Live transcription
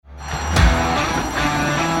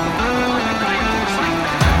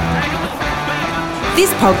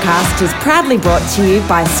This podcast is proudly brought to you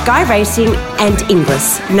by Sky Racing and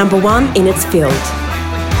Inglis, #1 in its field.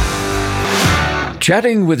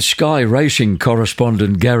 Chatting with Sky Racing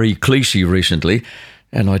correspondent Gary Cleese recently,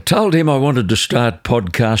 and I told him I wanted to start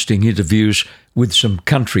podcasting interviews with some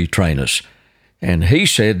country trainers. And he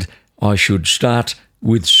said I should start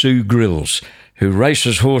with Sue Grills, who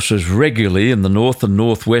races horses regularly in the north and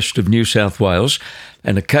northwest of New South Wales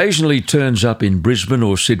and occasionally turns up in Brisbane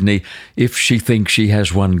or Sydney if she thinks she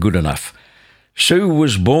has one good enough. Sue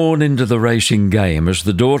was born into the racing game as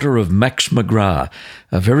the daughter of Max McGrath,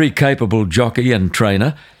 a very capable jockey and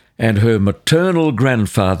trainer, and her maternal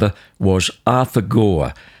grandfather was Arthur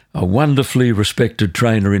Gore, a wonderfully respected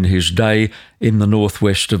trainer in his day in the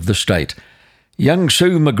northwest of the state. Young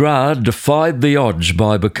Sue McGrath defied the odds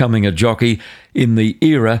by becoming a jockey in the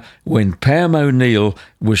era when Pam O'Neill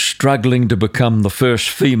was struggling to become the first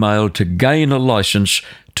female to gain a licence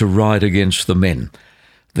to ride against the men.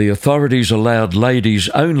 The authorities allowed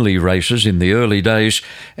ladies-only races in the early days,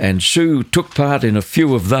 and Sue took part in a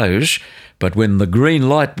few of those, but when the green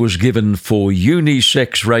light was given for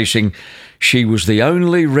unisex racing, she was the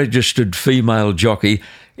only registered female jockey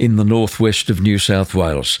in the northwest of New South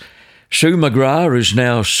Wales. Sue McGrath is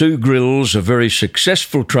now Sue Grills, a very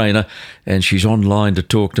successful trainer, and she's online to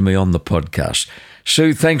talk to me on the podcast.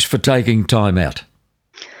 Sue, thanks for taking time out.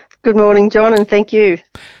 Good morning, John, and thank you.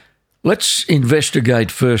 Let's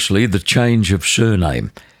investigate firstly the change of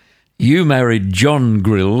surname. You married John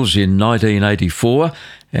Grills in 1984,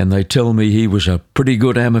 and they tell me he was a pretty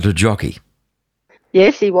good amateur jockey.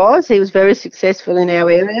 Yes, he was. He was very successful in our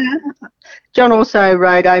area. John also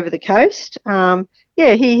rode over the coast.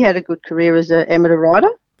 He had a good career as an amateur rider.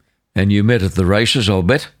 And you met at the races, I'll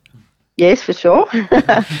bet? Yes, for sure.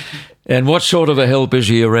 And what sort of a help is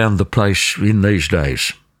he around the place in these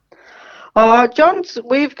days?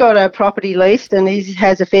 We've got a property leased and he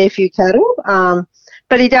has a fair few cattle,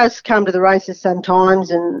 but he does come to the races sometimes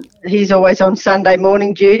and he's always on Sunday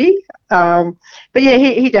morning duty.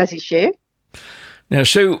 He does his share. Now,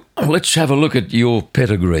 Sue, let's have a look at your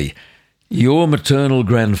pedigree. Your maternal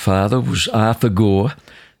grandfather was Arthur Gore,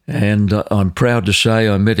 and I'm proud to say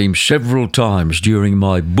I met him several times during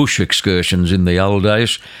my bush excursions in the old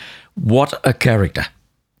days. What a character.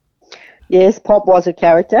 Yes, Pop was a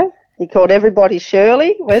character. He called everybody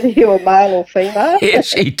Shirley, whether you were male or female.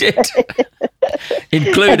 Yes, he did.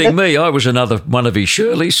 Including me. I was another one of his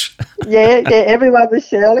Shirleys. Yeah, everyone was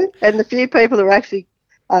Shirley. And the few people that were actually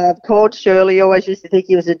called Shirley always used to think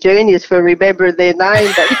he was a genius for remembering their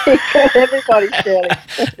name, but he called everybody Shirley.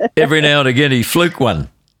 Every now and again he fluked one.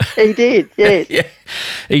 He did, yes. Yeah.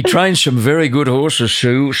 He trained some very good horses,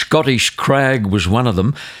 Sue. Scottish Crag was one of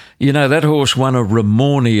them. You know, that horse won a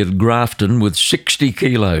Ramornie at Grafton with 60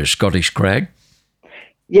 kilos, Scottish Crag.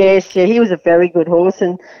 Yes, yeah, he was a very good horse,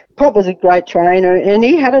 and Pop was a great trainer, and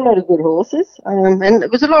he had a lot of good horses. And it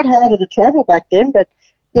was a lot harder to travel back then, but,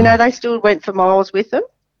 they still went for miles with them.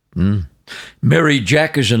 Merry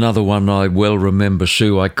Jack is another one I well remember,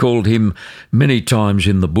 Sue. I called him many times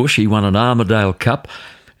in the bush. He won an Armidale Cup.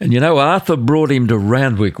 And Arthur brought him to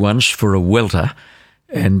Randwick once for a welter,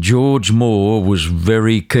 and George Moore was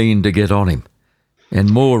very keen to get on him.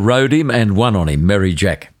 And Moore rode him and won on him, Merry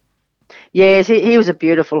Jack. Yes, he was a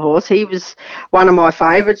beautiful horse. He was one of my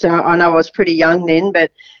favourites. I know I was pretty young then,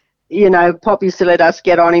 but, Pop used to let us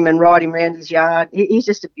get on him and ride him around his yard. He's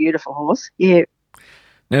just a beautiful horse, yeah.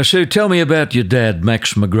 Now, Sue, tell me about your dad,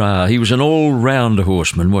 Max McGrath. He was an all-round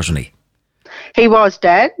horseman, wasn't he? He was,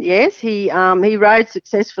 Dad, yes. He rode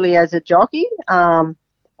successfully as a jockey. I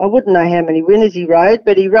wouldn't know how many winners he rode,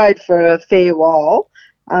 but he rode for a fair while.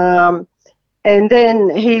 And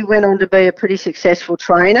then he went on to be a pretty successful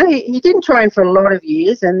trainer. He didn't train for a lot of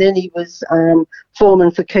years, and then he was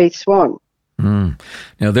foreman for Keith Swan. Now,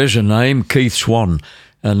 there's a name, Keith Swan,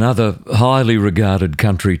 another highly regarded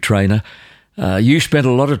country trainer. You spent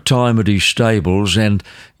a lot of time at his stables, and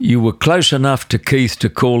you were close enough to Keith to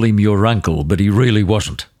call him your uncle, but he really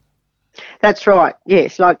wasn't. That's right,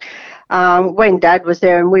 yes. Like when Dad was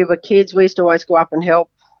there and we were kids, we used to always go up and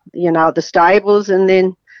help, at the stables. And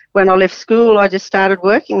then when I left school, I just started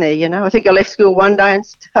working there, I think I left school one day and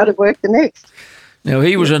started work the next. Now,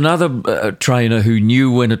 he was another trainer who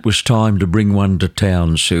knew when it was time to bring one to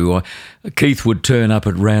town, Sue. Keith would turn up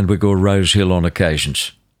at Randwick or Rosehill on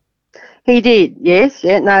occasions. He did, yes.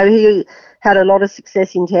 Yeah, no, he had a lot of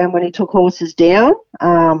success in town when he took horses down,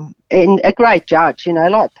 and a great judge,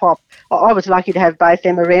 like Pop. I was lucky to have both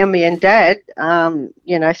them around me and Dad,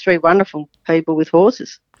 three wonderful people with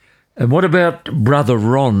horses. And what about brother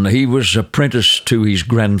Ron? He was apprenticed to his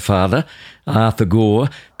grandfather, Arthur Gore,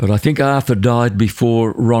 but I think Arthur died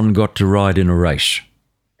before Ron got to ride in a race.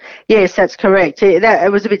 Yes, that's correct.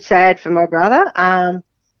 It was a bit sad for my brother,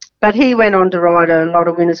 but he went on to ride a lot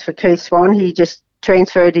of winners for Keith Swan. He just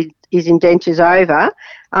transferred his indentures over,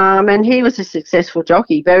 and he was a successful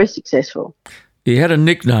jockey, very successful. He had a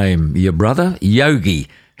nickname, your brother, Yogi.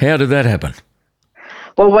 How did that happen?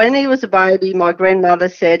 Well, when he was a baby, my grandmother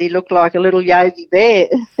said he looked like a little Yogi bear.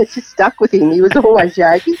 It just stuck with him. He was always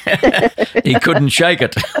Yogi. He couldn't shake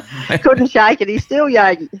it. Couldn't shake it. He's still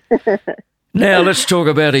Yogi. Now let's talk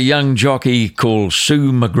about a young jockey called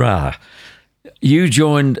Sue McGrath. You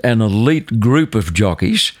joined an elite group of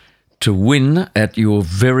jockeys to win at your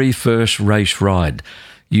very first race ride.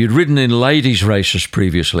 You'd ridden in ladies' races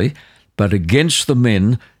previously, but against the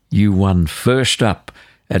men, you won first up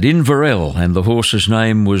at Inverell, and the horse's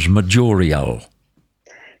name was Majorio.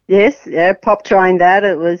 Yes, yeah, Pop trained that.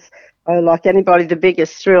 It was, like anybody, the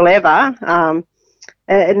biggest thrill ever. And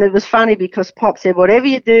it was funny because Pop said, whatever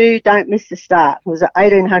you do, don't miss the start. It was an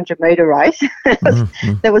 1,800-metre race.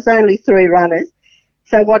 There was only 3 runners.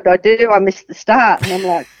 So what did I do? I missed the start. And I'm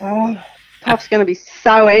like, oh, Pop's going to be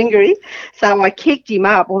so angry. So I kicked him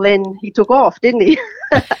up. Well, then he took off, didn't he?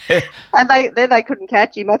 And then they couldn't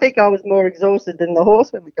catch him. I think I was more exhausted than the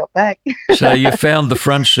horse when we got back. So you found the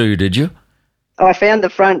front, Sue, did you? I found the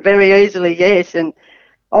front very easily, yes. And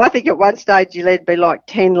I think at one stage he led me like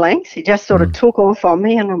 10 lengths. He just sort of took off on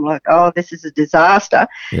me, and I'm like, oh, this is a disaster.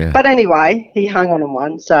 Yeah. But anyway, he hung on and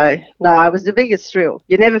won. So, no, it was the biggest thrill.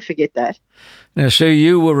 You never forget that. Now, Sue,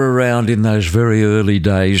 you were around in those very early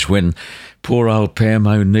days when poor old Pam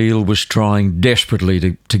O'Neill was trying desperately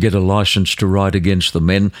to get a licence to ride against the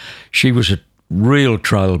men. She was a real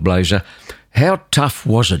trailblazer. How tough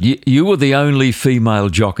was it? You were the only female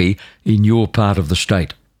jockey in your part of the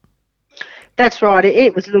state. That's right.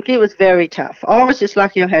 It was very tough. I was just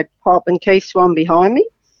lucky I had Pop and Keith Swan behind me.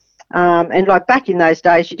 And like back in those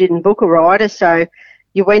days, you didn't book a rider, so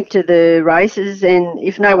you went to the races, and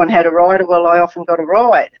if no one had a rider, well, I often got a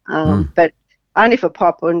ride. But only for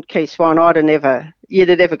Pop and Keith Swan, you'd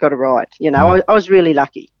have never got a ride. You know, I was really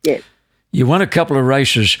lucky, yeah. You won a couple of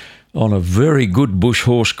races on a very good bush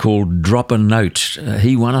horse called Drop a Note.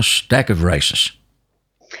 He won a stack of races.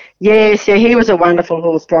 Yes, yeah, he was a wonderful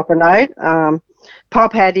horse, Drop a Note.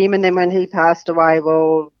 Pop had him, and then when he passed away,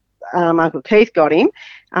 well, Uncle Keith got him.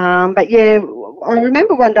 But yeah, I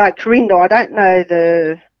remember one day at Corinda, I don't know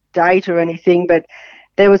the date or anything, but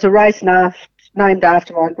there was a race named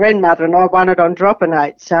after my grandmother, and I won it on Drop a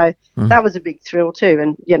Note. So that was a big thrill too,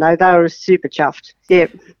 and, you know, they were super chuffed. Yeah.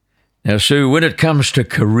 Now, Sue, when it comes to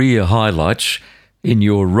career highlights in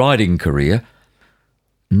your riding career,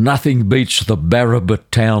 nothing beats the Barraba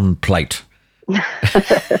Town Plate.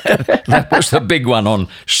 That was the big one on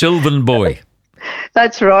Sylvan Boy.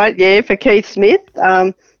 That's right, yeah, for Keith Smith.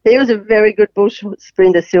 He was a very good bush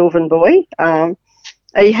sprinter, Sylvan Boy.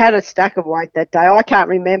 He had a stack of weight that day. I can't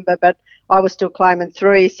remember, but I was still claiming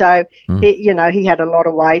 3, so he had a lot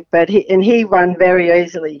of weight, but he won very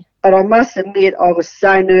easily. But I must admit, I was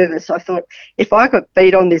so nervous. I thought, if I got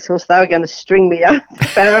beat on this horse, they were going to string me up,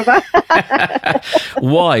 Barraba.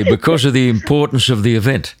 Why? Because of the importance of the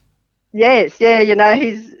event? Yes, yeah, you know,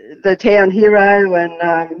 he's the town hero,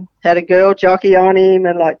 and had a girl jockey on him,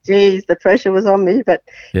 and like, geez, the pressure was on me. But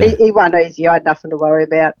he won easy. I had nothing to worry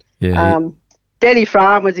about. Yeah, Danny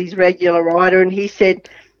Fram was his regular rider, and he said,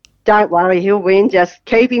 don't worry, he'll win. Just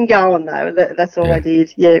keep him going, though. That's all I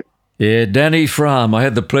did, yeah. Yeah, Danny Fram. I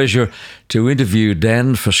had the pleasure to interview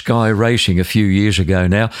Dan for Sky Racing a few years ago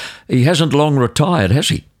now. He hasn't long retired, has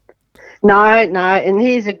he? No, and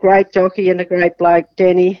he's a great jockey and a great bloke,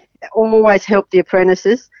 Danny. Always helped the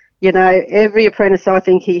apprentices. You know, every apprentice I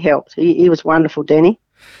think he helped. He was wonderful, Danny.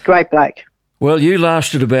 Great bloke. Well, you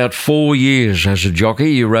lasted about 4 years as a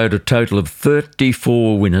jockey. You rode a total of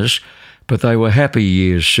 34 winners, but they were happy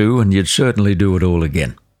years, Sue, and you'd certainly do it all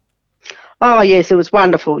again. Oh, yes, it was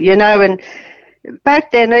wonderful, you know, and back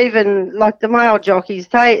then even like the male jockeys,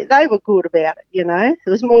 they were good about it, you know. It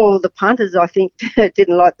was more the punters, I think,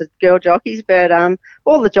 didn't like the girl jockeys, but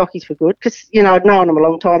all the jockeys were good because, you know, I'd known them a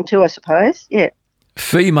long time too, I suppose, yeah.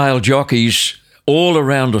 Female jockeys all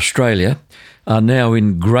around Australia are now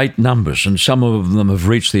in great numbers, and some of them have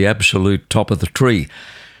reached the absolute top of the tree.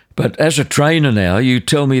 But as a trainer now, you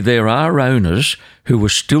tell me there are owners who are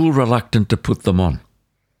still reluctant to put them on.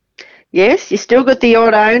 Yes, you still got the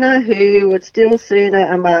odd owner who would still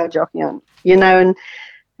sooner a male jockey on, you know, and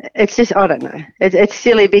it's just, I don't know. It's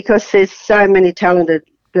silly because there's so many talented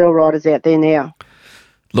girl riders out there now.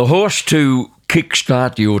 The horse to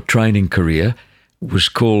kickstart your training career was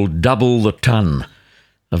called Double the Ton,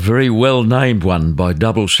 a very well-named one by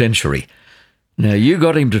Double Century. Now, you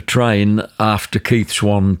got him to train after Keith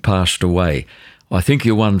Swan passed away. I think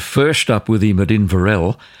you won first up with him at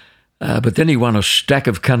Inverell, but then he won a stack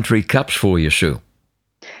of country cups for you, Sue.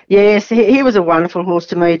 Yes, he was a wonderful horse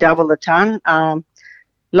to me, Double the Ton.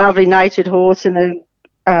 Lovely natured horse and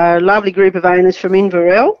a lovely group of owners from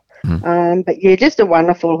Inverell. But yeah, just a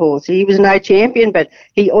wonderful horse. He was no champion, but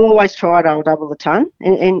he always tried old Double the Ton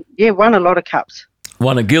and won a lot of cups.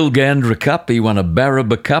 Won a Gilgandra Cup, he won a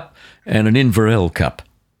Barraba Cup and an Inverell Cup.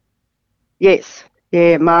 Yes,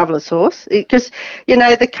 yeah, marvellous horse. Because,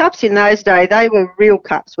 the cups in those days, they were real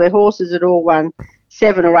cups where horses had all won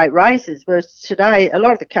 7 or 8 races, whereas today a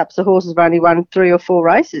lot of the cups the horses have only won 3 or 4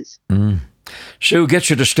 races. Sue, get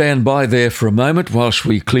you to stand by there for a moment whilst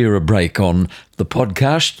we clear a break on the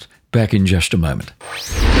podcast. Back in just a moment.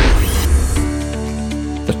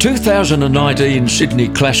 The 2019 Sydney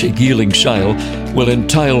Classic Yearling Sale will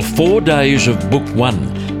entail 4 days of Book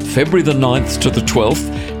 1, February the 9th to the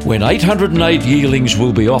 12th, when 808 yearlings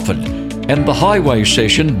will be offered, and the Highway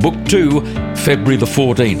Session, Book 2, February the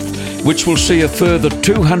 14th, which will see a further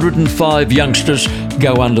 205 youngsters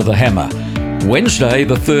go under the hammer. Wednesday,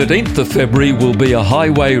 the 13th of February, will be a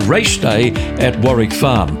highway race day at Warwick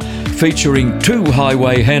Farm, featuring 2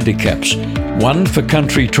 highway handicaps, one for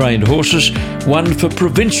country-trained horses, one for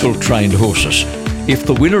provincial-trained horses. If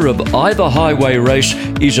the winner of either highway race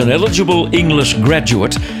is an eligible English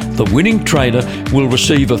graduate, the winning trainer will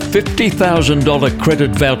receive a $50,000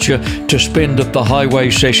 credit voucher to spend at the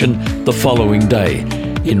highway session the following day.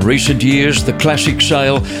 In recent years, the Classic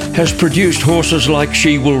Sale has produced horses like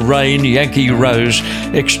She Will Reign, Yankee Rose,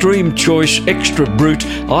 Extreme Choice, Extra Brute,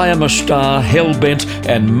 I Am a Star, Hellbent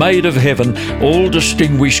and Maid of Heaven, all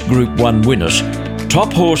distinguished Group 1 winners.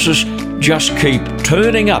 Top horses just keep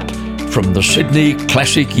turning up from the Sydney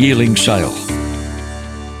Classic Yearling Sale.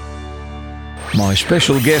 My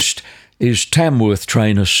special guest is Tamworth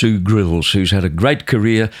trainer Sue Grills, who's had a great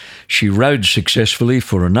career. She rode successfully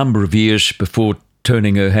for a number of years before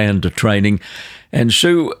turning her hand to training. And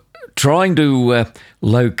Sue, trying to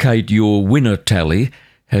locate your winner tally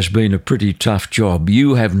has been a pretty tough job.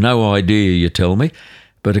 You have no idea, you tell me,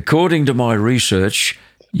 but according to my research,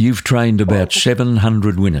 you've trained about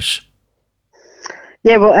 700 winners.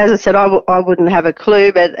 Yeah, well, as I said, I wouldn't have a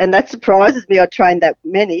clue, and that surprises me. I trained that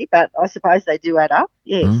many, but I suppose they do add up,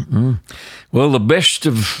 yes. Mm-hmm. Well, the best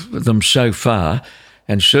of them so far,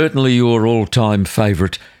 and certainly your all-time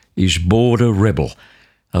favourite, is Border Rebel,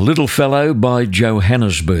 a little fellow by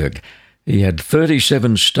Johannesburg. He had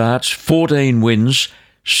 37 starts, 14 wins,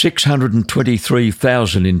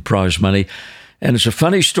 623,000 in prize money. And it's a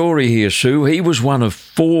funny story here, Sue. He was one of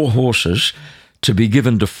 4 horses to be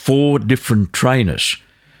given to 4 different trainers.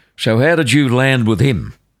 So how did you land with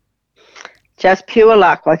him? Just pure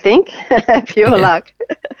luck, I think. Pure luck.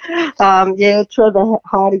 Trevor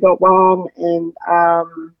Hardy got one, and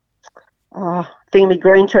Thingy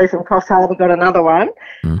Green Tree from Cross Harbour got another one.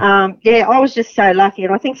 I was just so lucky,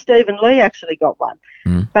 and I think Stephen Lee actually got one.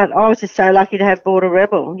 But I was just so lucky to have Border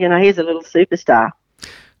Rebel. He's a little superstar.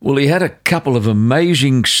 Well, he had a couple of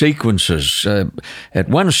amazing sequences. At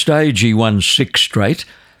one stage, he won 6 straight.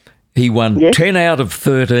 He won 10 out of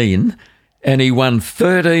 13, and he won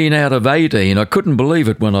 13 out of 18. I couldn't believe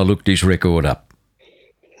it when I looked his record up.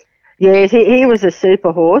 Yes, he was a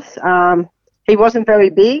super horse. He wasn't very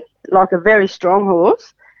big, like a very strong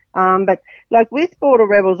horse. But like with Border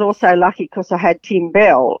Rebels, also lucky because I had Tim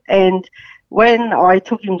Bell, and when I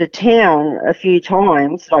took him to town a few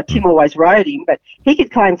times, like Tim always rode him, but he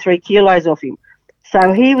could claim 3 kilos off him.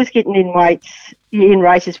 So he was getting in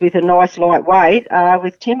races with a nice light weight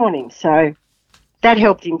with Tim on him. So that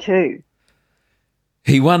helped him too.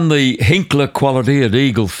 He won the Hinkler Quality at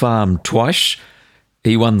Eagle Farm twice.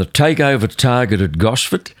 He won the Takeover Target at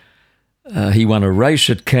Gosford. He won a race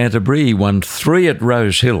at Canterbury. He won 3 at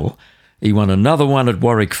Rose Hill. He won another one at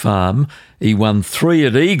Warwick Farm. He won 3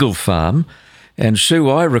 at Eagle Farm. And Sue,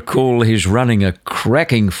 I recall his running a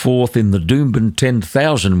cracking 4th in the Doomben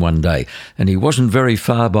 10,000 one day, and he wasn't very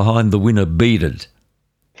far behind the winner, Beaded.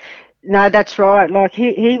 No, that's right. Like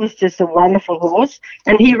he was just a wonderful horse,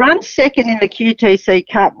 and he ran second in the QTC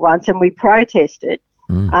Cup once, and we protested.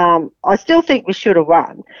 I still think we should have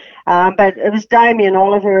won, but it was Damien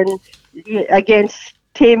Oliver and against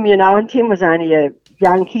Tim, and Tim was only a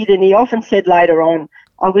young kid, and he often said later on,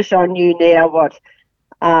 I wish I knew now what,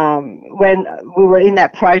 when we were in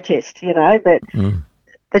that protest, but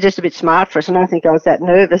they're just a bit smart for us, and I think I was that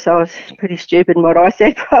nervous. I was pretty stupid in what I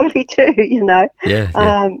said probably too,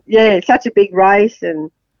 Yeah. It's such a big race,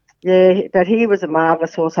 and Yeah, but he was a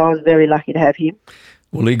marvellous horse. I was very lucky to have him.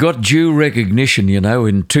 Well, he got due recognition,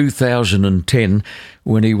 in 2010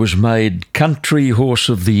 when he was made Country Horse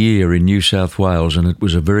of the Year in New South Wales, and it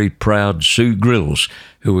was a very proud Sue Grills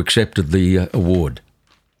who accepted the award.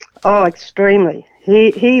 Oh, extremely.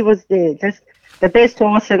 He was there, just the best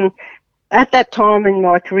horse. And at that time in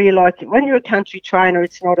my career, like when you're a country trainer,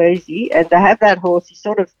 it's not easy. And to have that horse, he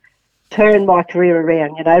sort of turned my career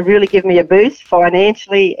around, really give me a boost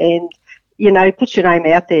financially and, put your name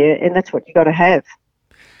out there. And that's what you got to have.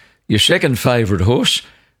 Your second favourite horse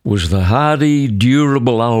was the hardy,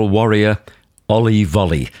 durable old warrior, Ollie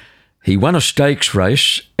Volley. He won a stakes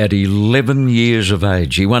race at 11 years of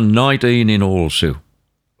age. He won 19 in all, Sue.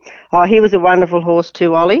 Oh, he was a wonderful horse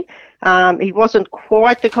too, Ollie. He wasn't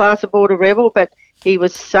quite the class of Border Rebel, but he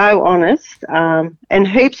was so honest, and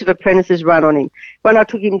heaps of apprentices run on him. When I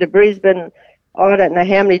took him to Brisbane, I don't know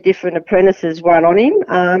how many different apprentices run on him,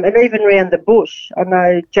 and even around the bush. I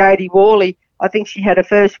know Jodie Worley, I think she had her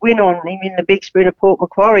first win on him in the Big Sprint of Port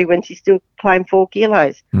Macquarie when she still claimed 4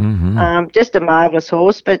 kilos. Mm-hmm. Just a marvellous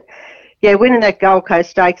horse. But, yeah, winning that Gold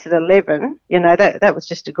Coast Stakes at 11, that was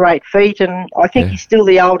just a great feat. And I think he's still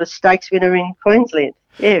the oldest stakes winner in Queensland.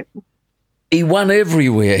 Yeah. He won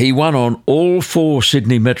everywhere. He won on all 4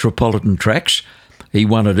 Sydney metropolitan tracks. He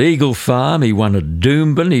won at Eagle Farm. He won at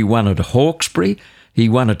Doomben. He won at Hawkesbury. He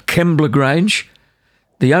won at Kembla Grange.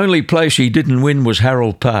 The only place he didn't win was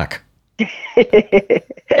Harold Park.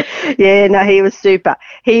 Yeah, no, he was super.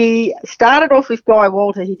 He started off with Guy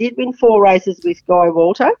Walter. He did win 4 races with Guy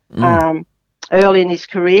Walter early in his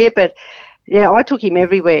career, but yeah, I took him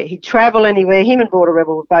everywhere. He'd travel anywhere. Him and Border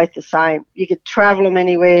Rebel were both the same. You could travel them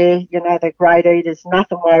anywhere. They're great eaters.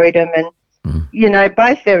 Nothing worried them, and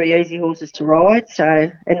both very easy horses to ride.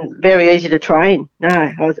 So and very easy to train. No,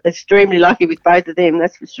 I was extremely lucky with both of them.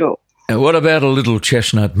 That's for sure. Now, what about a little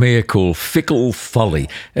chestnut mare called Fickle Folly?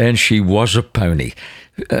 And she was a pony.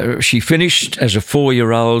 She finished as a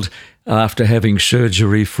 4-year-old after having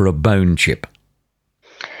surgery for a bone chip.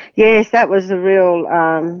 Yes, that was a real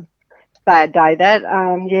bad day.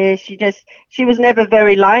 She was never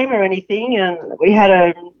very lame or anything, and we had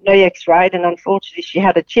a knee X-rayed, and unfortunately she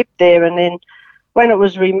had a chip there. And then when it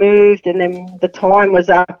was removed, and then the time was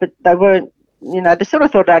up, but they weren't. They sort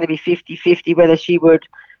of thought it'd only be 50-50 whether she would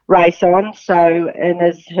race on. So, and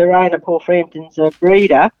as her owner, Paul Frampton's a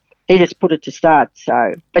breeder, he just put it to start.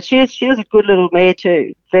 So, but she was a good little mare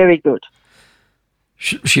too, very good.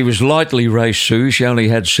 She was lightly raced, Sue. She only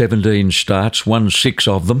had 17 starts, won 6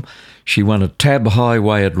 of them. She won a Tab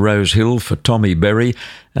Highway at Rose Hill for Tommy Berry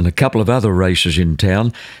and a couple of other races in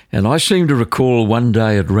town. And I seem to recall one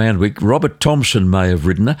day at Randwick, Robert Thompson may have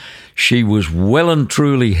ridden her. She was well and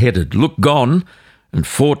truly headed, looked gone, and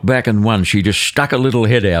fought back and won. She just stuck a little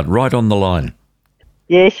head out right on the line.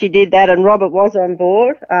 Yeah, she did that, and Robert was on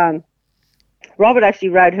board. Robert actually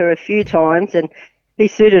rode her a few times, and he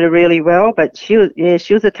suited her really well, but she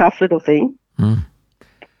was a tough little thing.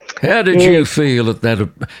 How did you feel at that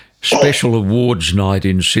special awards night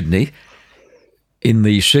in Sydney in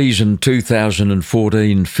the season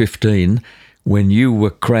 2014-15 when you were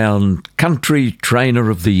crowned Country Trainer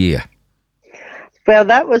of the Year? Well,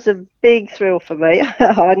 that was a big thrill for me.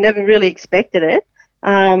 I never really expected it.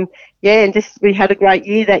 And we had a great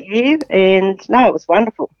year that year, and no, it was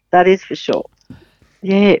wonderful. That is for sure.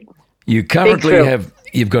 Yeah. You currently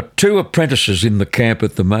you've got 2 apprentices in the camp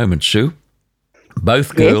at the moment, Sue.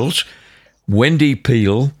 Both girls, Wendy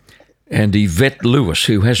Peel and Yvette Lewis,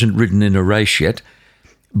 who hasn't ridden in a race yet.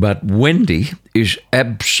 But Wendy is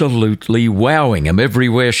absolutely wowing them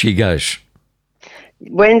everywhere she goes.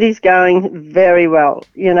 Wendy's going very well.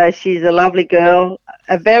 She's a lovely girl,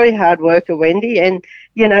 a very hard worker, Wendy, and,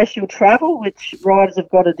 she'll travel, which riders have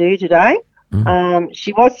got to do today.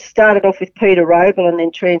 She started off with Peter Roble and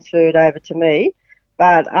then transferred over to me,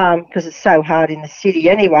 but because it's so hard in the city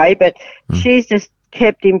anyway, but she's just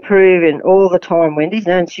kept improving all the time, Wendy's,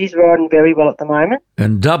 and she's riding very well at the moment.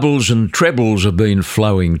 And doubles and trebles have been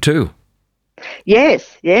flowing too.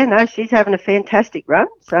 Yes, she's having a fantastic run,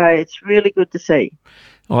 so it's really good to see.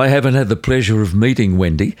 I haven't had the pleasure of meeting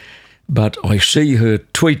Wendy, but I see her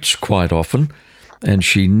tweets quite often, and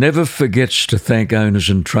she never forgets to thank owners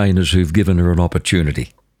and trainers who've given her an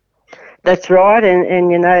opportunity. That's right,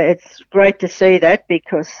 and it's great to see that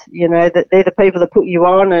because, that they're the people that put you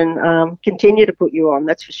on and continue to put you on,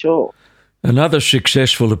 that's for sure. Another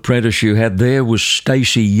successful apprentice you had there was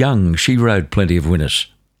Stacey Young. She rode plenty of winners.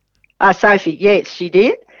 Sophie, yes, she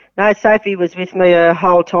did. No, Sophie was with me a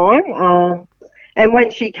whole time. And when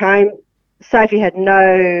she came, Sophie had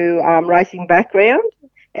no racing background.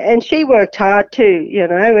 And she worked hard too,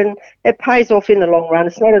 and it pays off in the long run.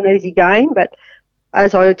 It's not an easy game, but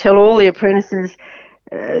as I tell all the apprentices,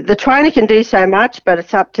 the trainer can do so much, but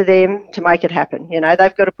it's up to them to make it happen.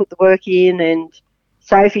 They've got to put the work in, and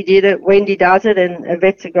Sophie did it, Wendy does it, and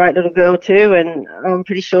Yvette's a great little girl too, and I'm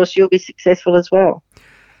pretty sure she'll be successful as well.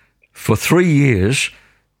 For 3 years,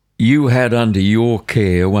 you had under your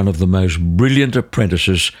care one of the most brilliant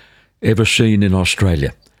apprentices ever seen in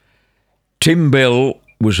Australia. Tim Bell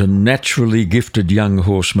was a naturally gifted young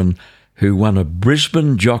horseman who won a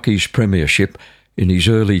Brisbane Jockeys Premiership in his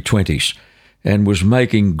early 20s and was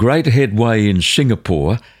making great headway in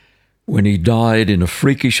Singapore when he died in a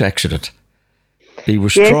freakish accident. He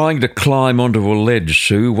was trying to climb onto a ledge,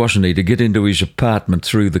 Sue, wasn't he, to get into his apartment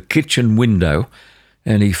through the kitchen window,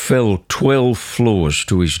 and he fell 12 floors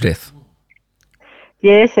to his death.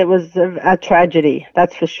 Yes, it was a tragedy,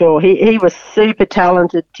 that's for sure. He was super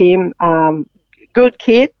talented, Tim. Good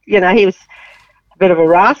kid. He was a bit of a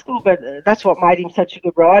rascal, but that's what made him such a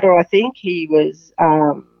good rider, I think. He was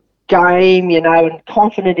game, and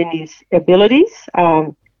confident in his abilities.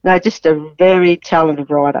 Just a very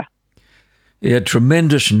talented rider. He had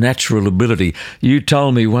tremendous natural ability. You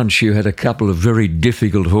told me once you had a couple of very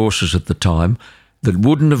difficult horses at the time that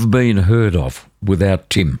wouldn't have been heard of without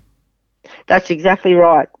Tim. That's exactly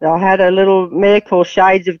right. I had a little mare called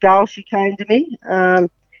Shades of Gold. She came to me,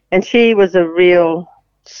 and she was a real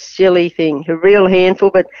silly thing, a real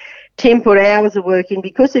handful, but Tim put hours of work in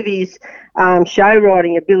because of his show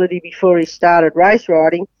riding ability before he started race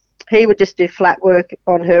riding. He would just do flat work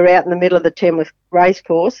on her out in the middle of the Tamworth race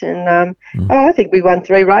course, and I think we won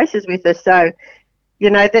 3 races with her. So,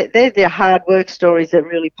 they're the hard work stories that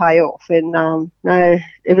really pay off. And no,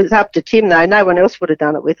 it was up to Tim though. No one else would have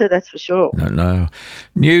done it with her, that's for sure. No.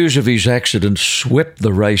 News of his accident swept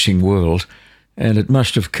the racing world, and it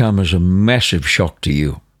must have come as a massive shock to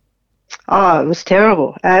you. Oh, it was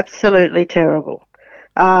terrible. Absolutely terrible.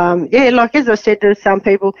 Like as I said to some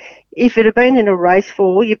people, if it had been in a race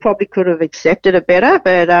fall, you probably could have accepted it better.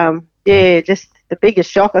 But, just the biggest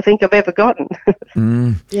shock I think I've ever gotten.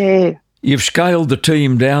 Yeah. You've scaled the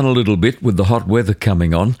team down a little bit with the hot weather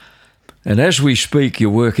coming on. And as we speak,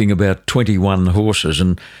 you're working about 21 horses.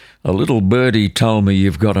 And a little birdie told me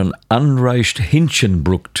you've got an unraced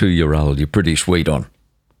Hinchinbrook 2-year-old you're pretty sweet on.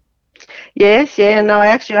 Yes, no, I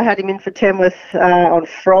had him in for Tamworth on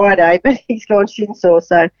Friday, but he's gone shin sore,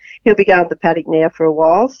 so he'll be going to the paddock now for a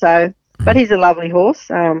while. So, but he's a lovely horse,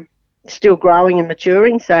 still growing and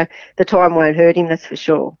maturing, so the time won't hurt him, that's for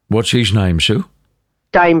sure. What's his name, Sue?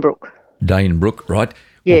 Danebrook. Danebrook, right.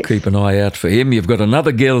 Yes. We'll keep an eye out for him. You've got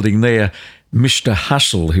another gelding there, Mr.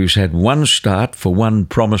 Hustle, who's had one start for one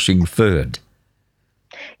promising third.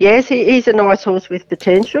 Yes, he's a nice horse with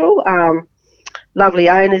potential. Lovely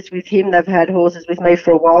owners with him. They've had horses with me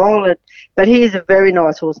for a while, but he is a very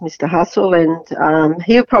nice horse, Mr. Hustle, and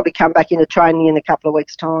he'll probably come back into training in a couple of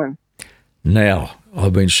weeks' time. Now,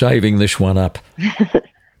 I've been saving this one up.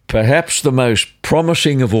 Perhaps the most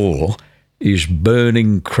promising of all is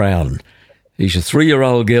Burning Crown. He's a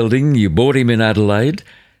 3-year-old gelding. You bought him in Adelaide.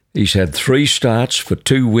 He's had 3 starts for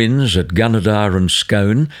 2 wins at Gunnedah and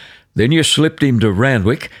Scone. Then you slipped him to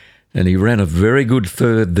Randwick, and he ran a very good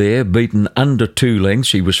third there, beaten under 2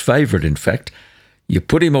 lengths. He was favourite, in fact. You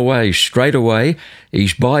put him away straight away.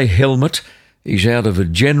 He's by Helmet. He's out of a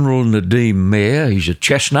General Nadim mare. He's a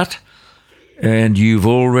chestnut. And you've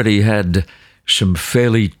already had some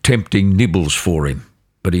fairly tempting nibbles for him.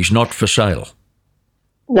 But he's not for sale.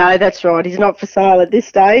 No, that's right. He's not for sale at this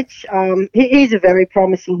stage. He's a very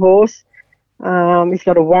promising horse. He's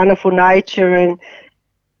got a wonderful nature and,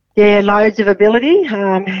 loads of ability.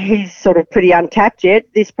 He's sort of pretty untapped yet.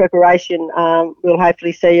 This preparation, we'll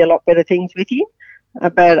hopefully see a lot better things with him.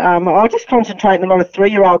 But I'll just concentrate on a lot of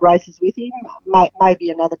 3-year-old races with him,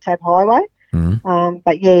 maybe another Tab Highway.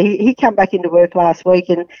 But he came back into work last week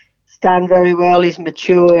and he's done very well. He's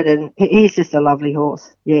matured and he's just a lovely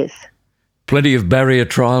horse, yes. Plenty of barrier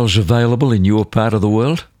trials available in your part of the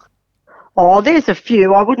world? Oh, there's a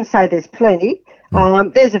few. I wouldn't say there's plenty.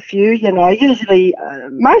 There's a few, usually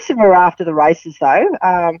most of them are after the races though.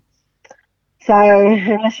 So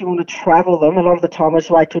unless you want to travel them, a lot of the time I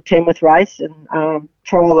just wait till Tamworth race and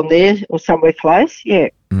trial them there or somewhere close, yeah.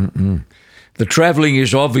 Mm-mm. The travelling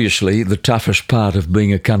is obviously the toughest part of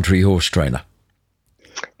being a country horse trainer.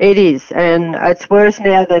 It is, and it's worse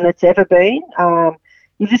now than it's ever been.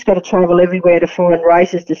 You've just got to travel everywhere to find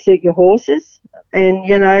races to suit your horses. And,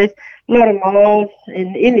 a lot of miles.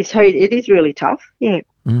 And in this heat, it is really tough, yeah.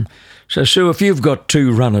 So, Sue, if you've got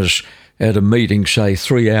 2 runners at a meeting, say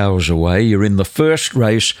 3 hours away, you're in the first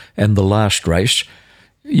race and the last race,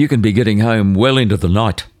 you can be getting home well into the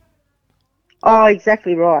night. Oh,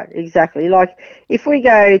 exactly right. Exactly. Like if we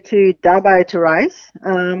go to Dubbo to race,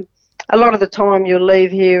 a lot of the time you'll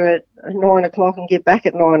leave here at 9 o'clock and get back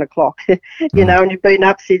at 9 o'clock, you know, and you've been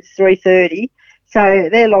up since 3:30. So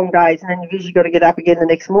they're long days, and then you've usually got to get up again the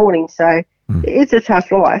next morning. So it's a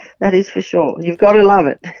tough life, that is for sure. You've got to love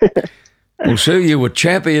it. Well, Sue, you were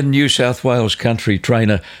champion New South Wales country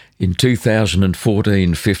trainer in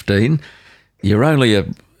 2014-15. You're only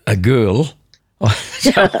a girl.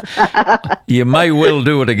 So you may well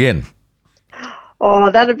do it again.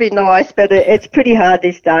 Oh, that'd be nice, but it's pretty hard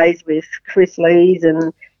these days with Chris Lees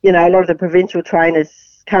and, you know, a lot of the provincial trainers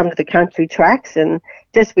come to the country tracks, and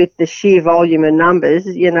just with the sheer volume and numbers,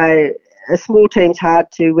 you know, a small team's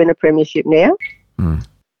hard to win a premiership now.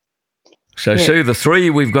 So, yeah. Sue, the three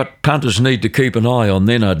we've got punters need to keep an eye on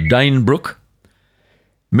then are Danebrook,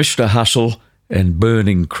 Mr. Hustle and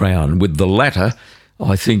Burning Crown, with the latter,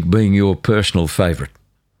 I think, being your personal favourite.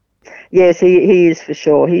 Yes, he is for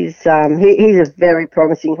sure. He's a very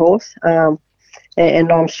promising horse,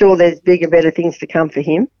 and I'm sure there's bigger, better things to come for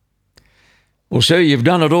him. Well, Sue, you've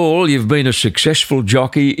done it all. You've been a successful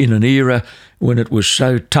jockey in an era when it was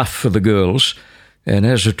so tough for the girls, and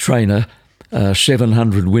as a trainer,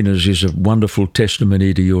 700 winners is a wonderful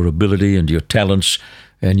testimony to your ability and your talents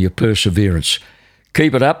and your perseverance.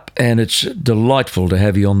 Keep it up, and it's delightful to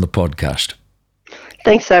have you on the podcast.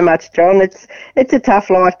 Thanks so much, John. It's a tough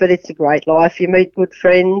life, but it's a great life. You meet good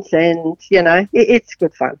friends and, you know, it's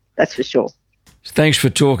good fun, that's for sure. Thanks for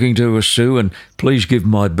talking to us, Sue, and please give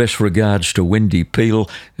my best regards to Wendy Peel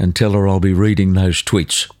and tell her I'll be reading those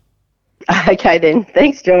tweets. Okay then.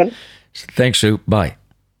 Thanks, John. Thanks, Sue. Bye.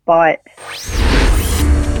 Bye.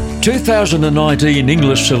 2019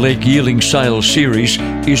 English Select Yearling Sales Series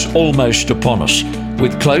is almost upon us,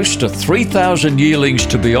 with close to 3,000 yearlings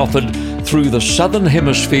to be offered through the Southern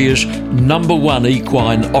Hemisphere's #1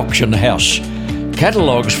 equine auction house.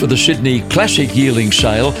 Catalogues for the Sydney Classic Yearling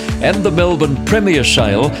Sale and the Melbourne Premier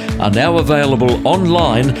Sale are now available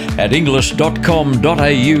online at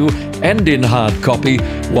inglis.com.au and in hard copy,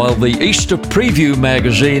 while the Easter Preview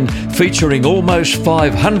magazine, featuring almost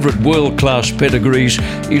 500 world-class pedigrees,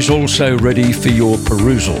 is also ready for your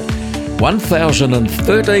perusal.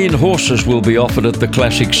 1,013 horses will be offered at the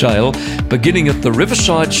Classic Sale, beginning at the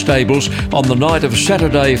Riverside Stables on the night of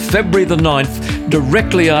Saturday, February the 9th,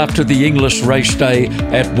 directly after the Inglis race day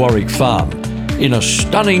at Warwick Farm. In a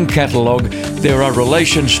stunning catalogue, there are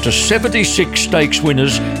relations to 76 stakes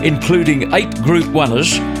winners, including 8 Group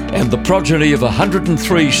 1ers, and the progeny of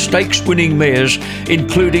 103 stakes-winning mares,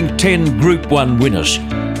 including 10 Group 1 winners.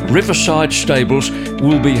 Riverside Stables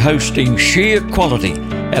will be hosting sheer quality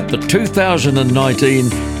at the 2019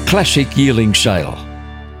 Classic Yearling Sale.